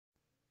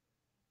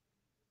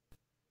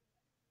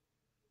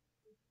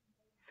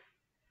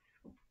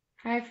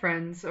Hi,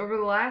 friends. Over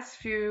the last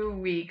few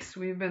weeks,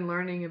 we've been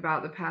learning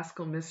about the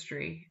Paschal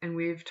Mystery, and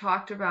we've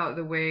talked about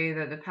the way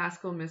that the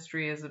Paschal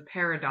Mystery is a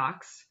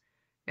paradox.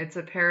 It's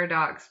a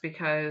paradox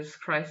because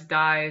Christ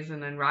dies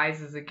and then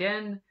rises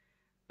again.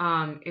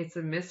 It's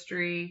a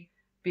mystery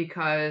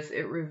because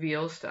it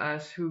reveals to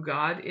us who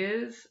God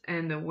is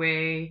and the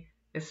way,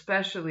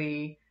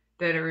 especially,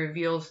 that it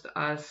reveals to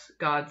us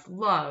God's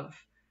love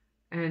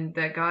and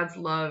that God's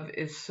love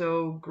is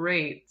so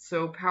great,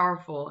 so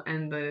powerful,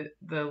 and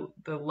the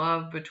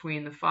love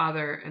between the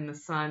Father and the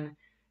Son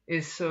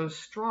is so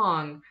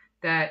strong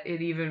that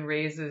it even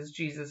raises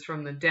Jesus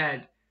from the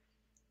dead.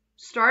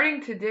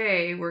 Starting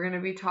today, we're going to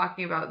be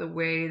talking about the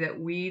way that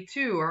we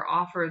too are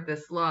offered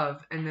this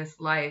love and this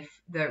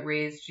life that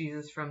raised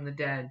Jesus from the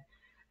dead.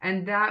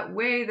 And that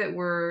way that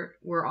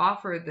we're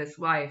offered this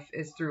life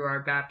is through our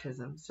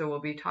baptism. So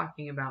we'll be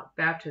talking about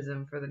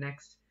baptism for the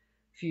next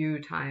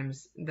few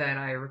times that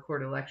I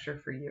record a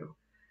lecture for you.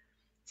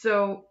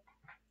 So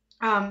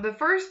the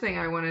first thing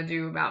I want to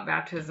do about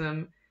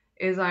baptism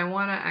is I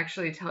want to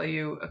actually tell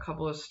you a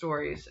couple of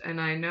stories.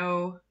 And I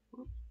know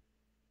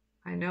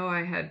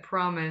I had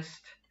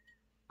promised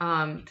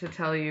to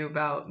tell you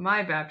about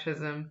my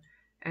baptism,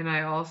 and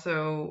I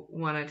also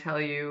want to tell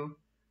you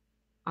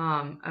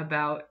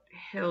about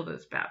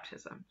Hilda's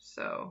baptism.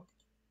 So,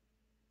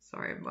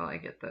 sorry while I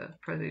get the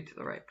prelude to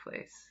the right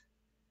place.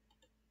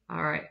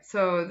 All right,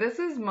 so this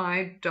is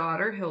my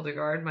daughter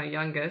Hildegard, my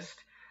youngest.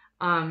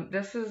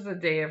 This is the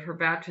day of her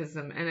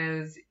baptism,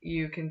 and as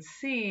you can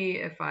see,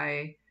 if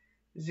I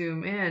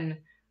zoom in,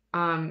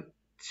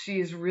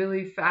 she's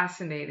really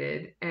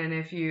fascinated, and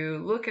if you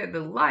look at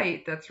the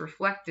light that's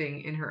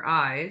reflecting in her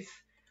eyes,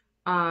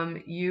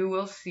 you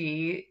will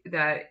see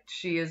that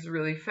she is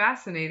really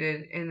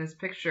fascinated in this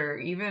picture,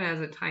 even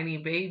as a tiny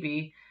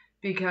baby,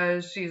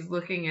 because she's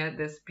looking at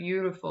this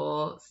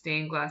beautiful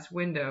stained glass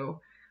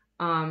window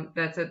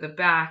that's at the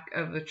back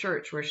of the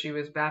church where she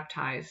was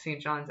baptized,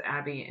 St. John's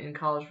Abbey in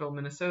Collegeville,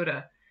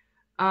 Minnesota.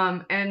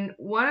 And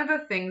one of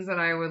the things that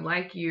I would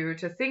like you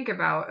to think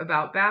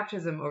about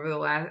baptism over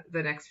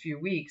the next few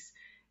weeks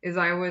is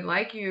I would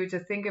like you to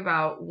think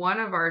about one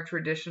of our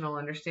traditional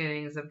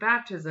understandings of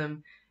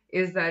baptism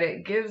is that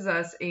it gives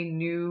us a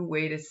new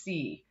way to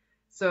see.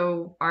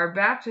 So our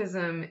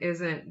baptism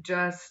isn't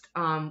just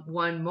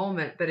one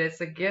moment, but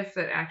it's a gift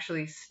that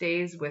actually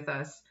stays with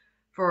us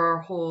for our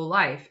whole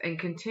life and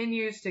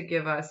continues to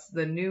give us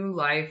the new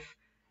life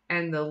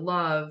and the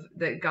love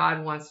that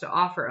God wants to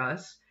offer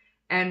us.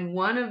 And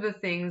one of the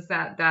things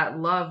that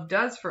love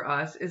does for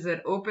us is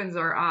it opens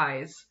our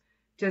eyes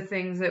to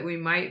things that we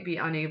might be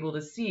unable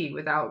to see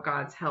without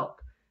God's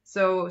help.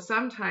 So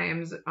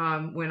sometimes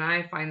when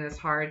I find this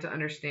hard to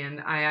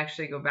understand, I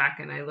actually go back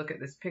and I look at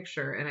this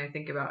picture and I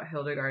think about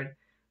Hildegard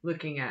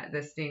looking at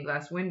this stained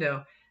glass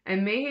window.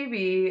 And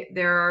maybe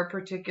there are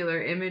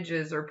particular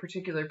images or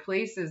particular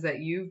places that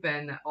you've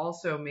been that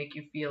also make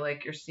you feel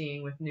like you're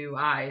seeing with new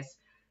eyes.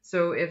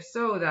 So if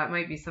so, that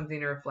might be something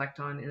to reflect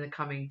on in the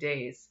coming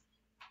days.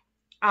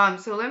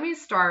 So let me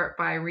start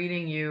by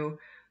reading you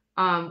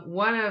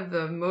one of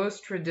the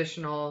most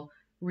traditional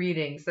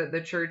readings that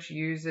the church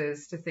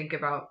uses to think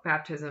about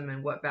baptism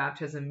and what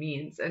baptism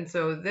means. And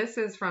so this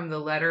is from the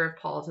letter of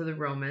Paul to the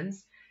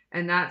Romans,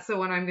 and that's the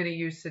one I'm going to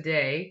use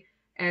today.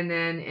 And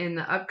then in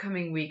the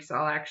upcoming weeks,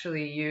 I'll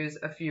actually use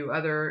a few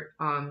other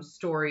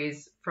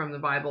stories from the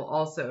Bible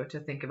also to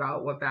think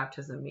about what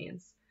baptism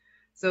means.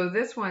 So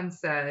this one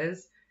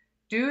says,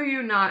 "Do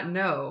you not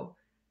know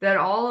that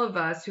all of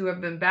us who have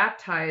been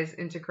baptized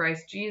into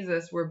Christ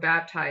Jesus were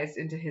baptized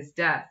into his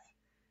death?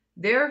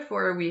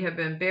 Therefore we have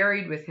been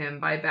buried with him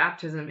by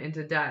baptism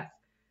into death,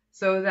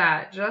 so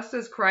that, just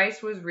as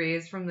Christ was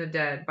raised from the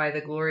dead by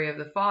the glory of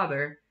the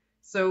Father,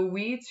 so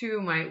we too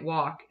might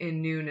walk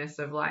in newness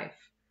of life."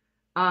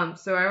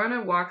 So I want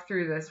to walk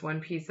through this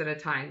one piece at a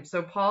time.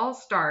 So Paul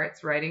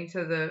starts writing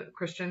to the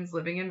Christians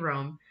living in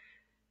Rome.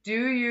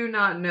 "Do you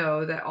not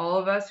know that all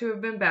of us who have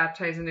been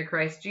baptized into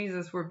Christ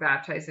Jesus were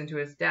baptized into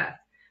his death?"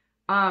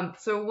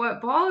 So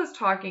what Paul is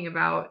talking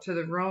about to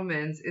the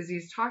Romans is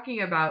he's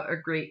talking about a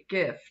great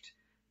gift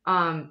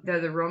that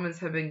the Romans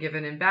have been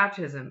given in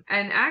baptism.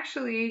 And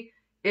actually,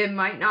 it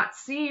might not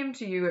seem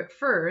to you at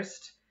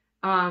first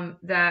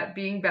that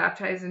being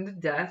baptized into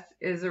death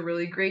is a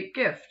really great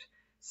gift.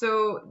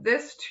 So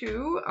this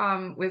too,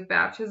 with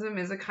baptism,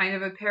 is a kind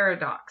of a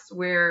paradox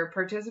where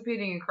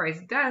participating in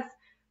Christ's death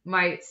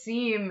might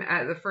seem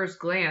at the first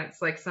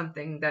glance like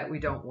something that we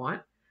don't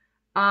want.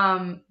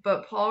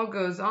 But Paul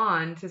goes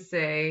on to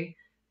say,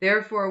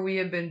 "Therefore we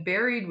have been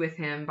buried with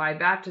him by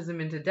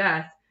baptism into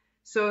death,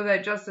 so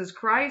that just as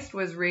Christ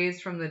was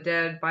raised from the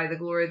dead by the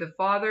glory of the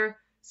Father,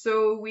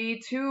 so we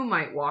too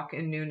might walk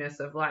in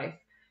newness of life."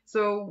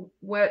 So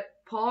what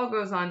Paul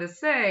goes on to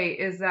say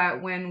is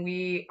that when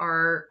we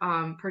are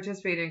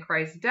participating in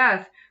Christ's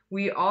death,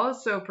 we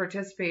also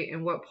participate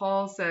in what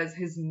Paul says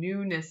his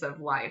newness of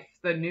life,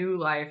 the new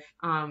life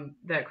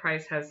that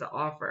Christ has to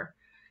offer.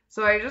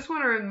 So I just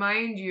want to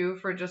remind you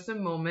for just a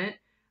moment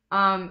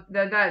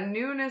that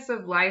newness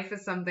of life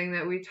is something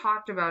that we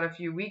talked about a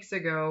few weeks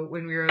ago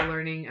when we were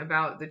learning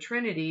about the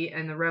Trinity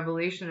and the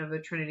revelation of the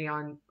Trinity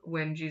on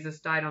when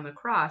Jesus died on the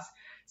cross.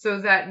 So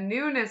that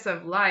newness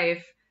of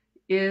life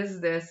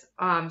is this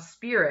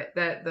spirit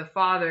that the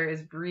Father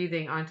is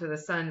breathing onto the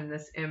Son in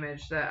this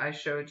image that I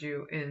showed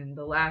you in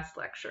the last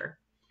lecture.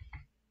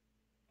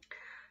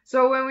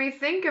 So when we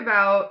think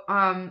about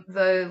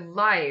the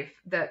life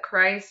that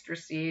Christ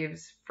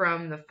receives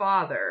from the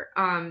Father,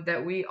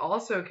 that we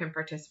also can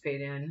participate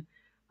in,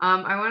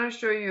 I want to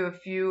show you a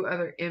few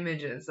other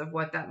images of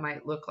what that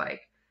might look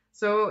like.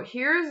 So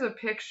here's a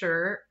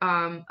picture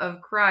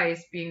of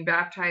Christ being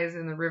baptized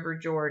in the River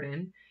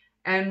Jordan.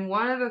 And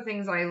one of the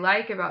things I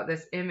like about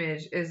this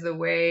image is the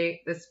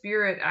way the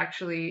Spirit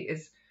actually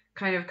is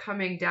kind of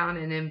coming down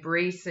and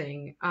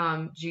embracing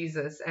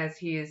Jesus as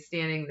he is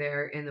standing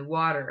there in the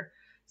water.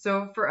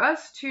 So for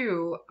us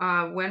too,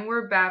 when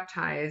we're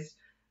baptized,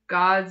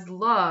 God's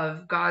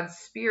love, God's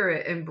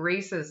Spirit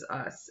embraces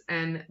us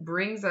and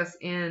brings us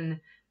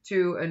in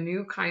to a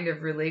new kind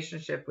of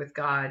relationship with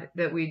God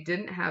that we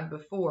didn't have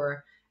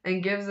before,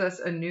 and gives us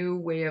a new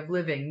way of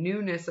living,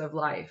 newness of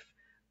life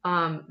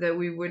that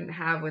we wouldn't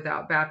have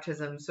without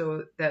baptism,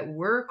 so that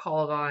we're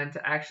called on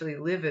to actually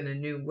live in a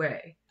new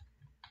way.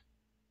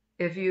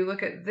 If you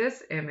look at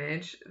this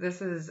image,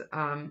 this is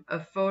a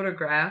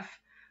photograph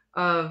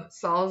of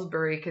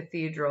Salisbury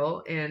Cathedral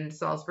in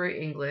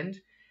Salisbury, England.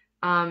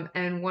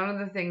 And one of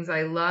the things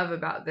I love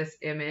about this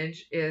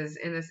image is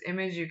in this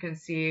image you can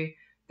see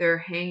they're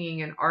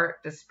hanging an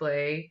art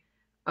display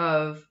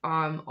of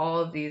all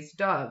of these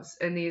doves.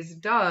 And these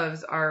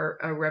doves are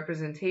a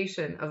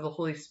representation of the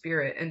Holy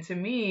Spirit. And to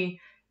me,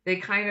 they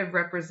kind of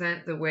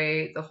represent the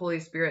way the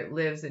Holy Spirit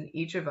lives in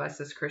each of us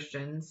as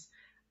Christians.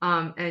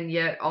 And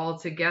yet all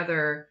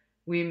together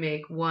we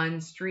make one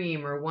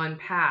stream or one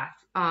path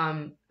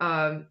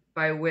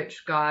by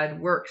which God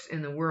works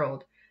in the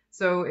world.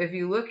 So if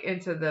you look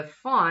into the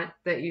font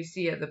that you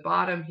see at the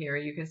bottom here,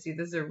 you can see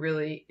this is a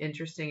really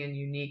interesting and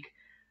unique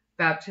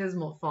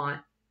baptismal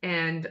font.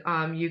 And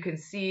you can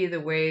see the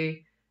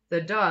way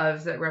the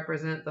doves that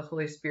represent the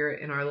Holy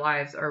Spirit in our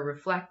lives are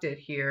reflected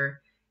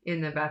here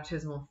in the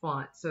baptismal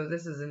font. So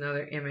this is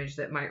another image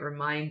that might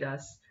remind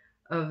us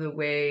of the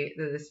way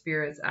that the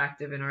Spirit's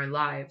active in our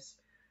lives.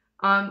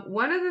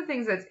 One of the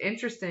things that's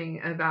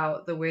interesting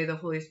about the way the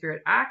Holy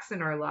Spirit acts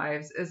in our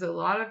lives is a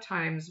lot of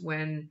times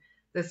when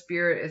the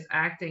Spirit is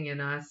acting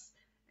in us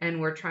and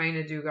we're trying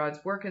to do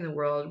God's work in the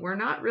world, we're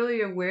not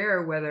really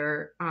aware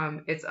whether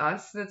it's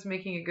us that's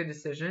making a good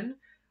decision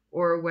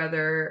or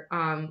whether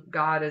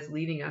God is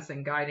leading us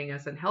and guiding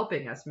us and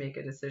helping us make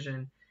a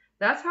decision.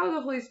 That's how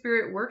the Holy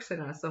Spirit works in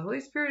us. The Holy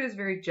Spirit is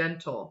very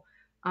gentle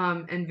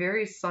and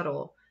very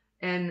subtle,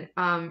 and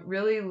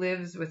really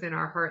lives within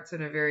our hearts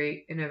in a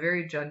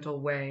very gentle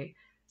way.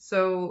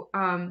 So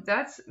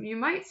you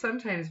might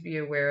sometimes be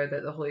aware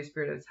that the Holy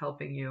Spirit is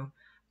helping you,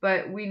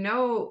 but we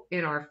know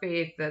in our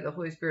faith that the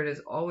Holy Spirit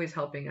is always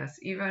helping us,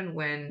 even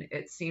when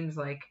it seems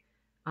like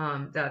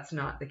that's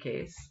not the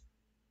case.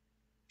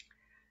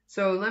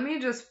 So let me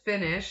just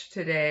finish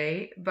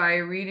today by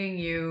reading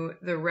you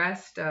the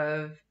rest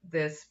of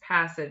this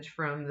passage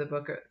from the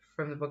book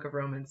of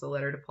Romans, the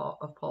letter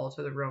of Paul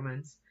to the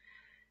Romans.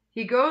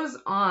 He goes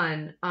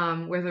on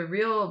with a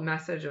real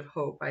message of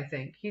hope, I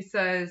think. He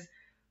says,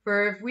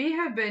 "For if we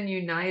have been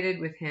united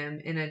with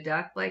him in a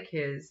death like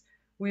his,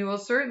 we will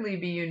certainly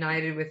be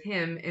united with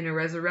him in a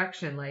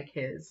resurrection like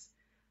his.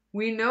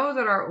 We know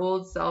that our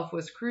old self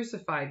was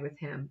crucified with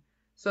him,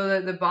 so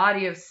that the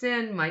body of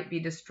sin might be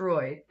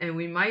destroyed, and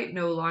we might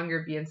no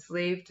longer be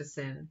enslaved to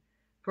sin.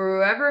 For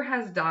whoever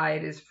has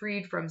died is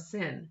freed from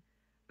sin.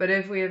 But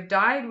if we have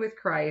died with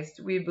Christ,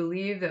 we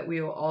believe that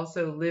we will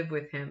also live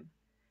with him.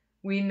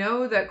 We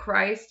know that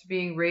Christ,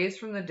 being raised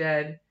from the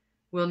dead,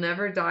 will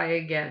never die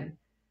again.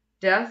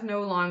 Death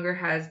no longer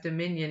has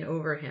dominion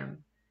over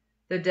him.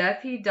 The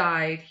death he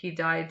died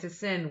to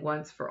sin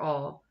once for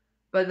all.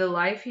 But the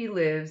life he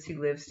lives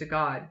to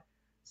God.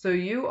 So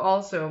you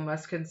also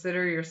must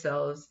consider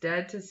yourselves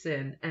dead to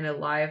sin and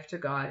alive to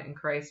God in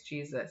Christ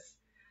Jesus."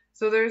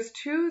 So there's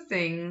two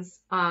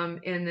things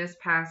in this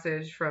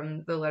passage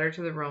from the letter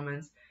to the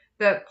Romans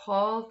that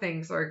Paul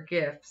thinks are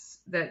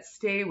gifts that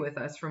stay with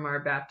us from our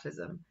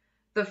baptism.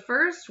 The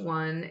first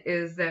one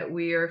is that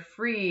we are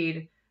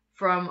freed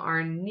from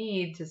our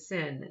need to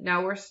sin.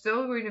 Now, we're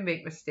still going to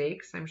make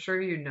mistakes. I'm sure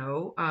you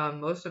know.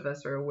 Most of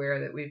us are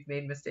aware that we've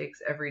made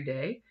mistakes every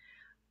day.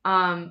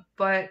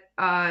 But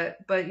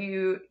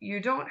you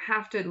don't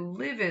have to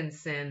live in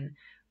sin.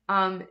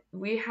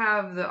 We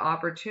have the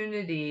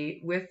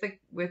opportunity with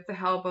the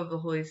help of the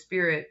Holy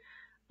Spirit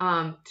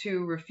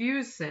to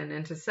refuse sin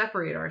and to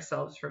separate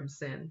ourselves from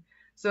sin.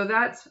 So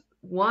that's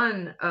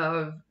one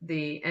of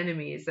the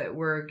enemies that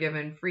we're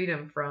given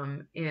freedom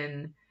from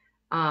in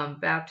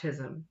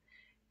baptism.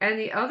 And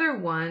the other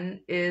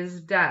one is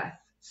death.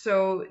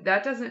 So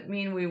that doesn't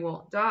mean we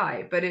won't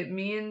die, but it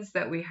means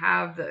that we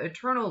have the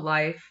eternal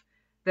life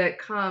that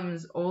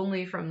comes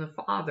only from the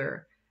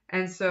Father.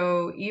 And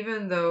so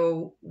even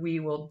though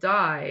we will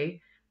die,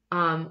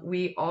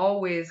 we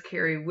always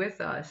carry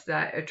with us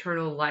that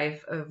eternal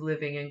life of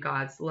living in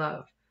God's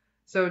love.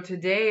 So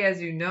today,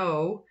 as you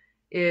know,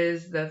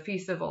 is the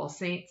Feast of All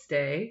Saints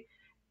Day.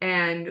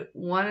 And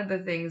one of the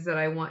things that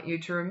I want you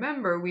to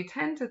remember, we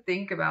tend to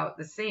think about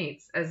the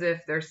saints as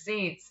if they're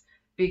saints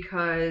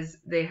because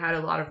they had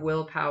a lot of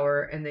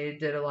willpower and they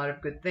did a lot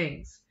of good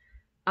things.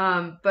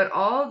 But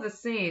all of the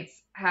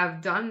saints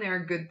have done their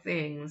good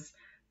things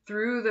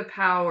through the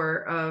power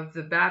of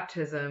the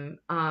baptism,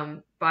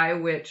 by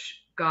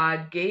which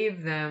God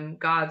gave them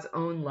God's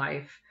own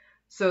life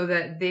so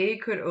that they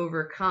could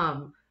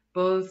overcome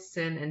both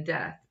sin and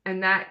death.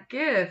 And that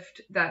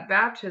gift, that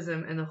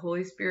baptism and the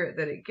Holy Spirit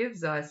that it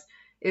gives us,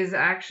 is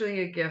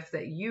actually a gift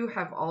that you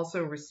have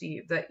also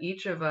received, that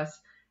each of us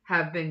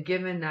have been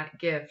given that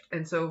gift.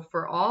 And so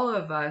for all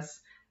of us,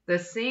 the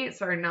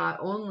saints are not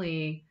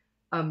only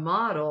a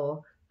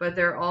model, but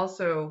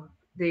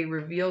they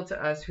reveal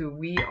to us who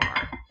we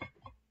are.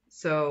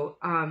 So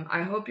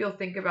I hope you'll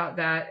think about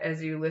that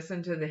as you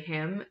listen to the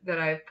hymn that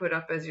I've put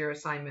up as your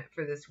assignment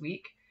for this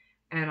week.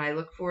 And I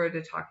look forward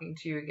to talking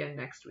to you again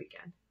next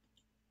weekend.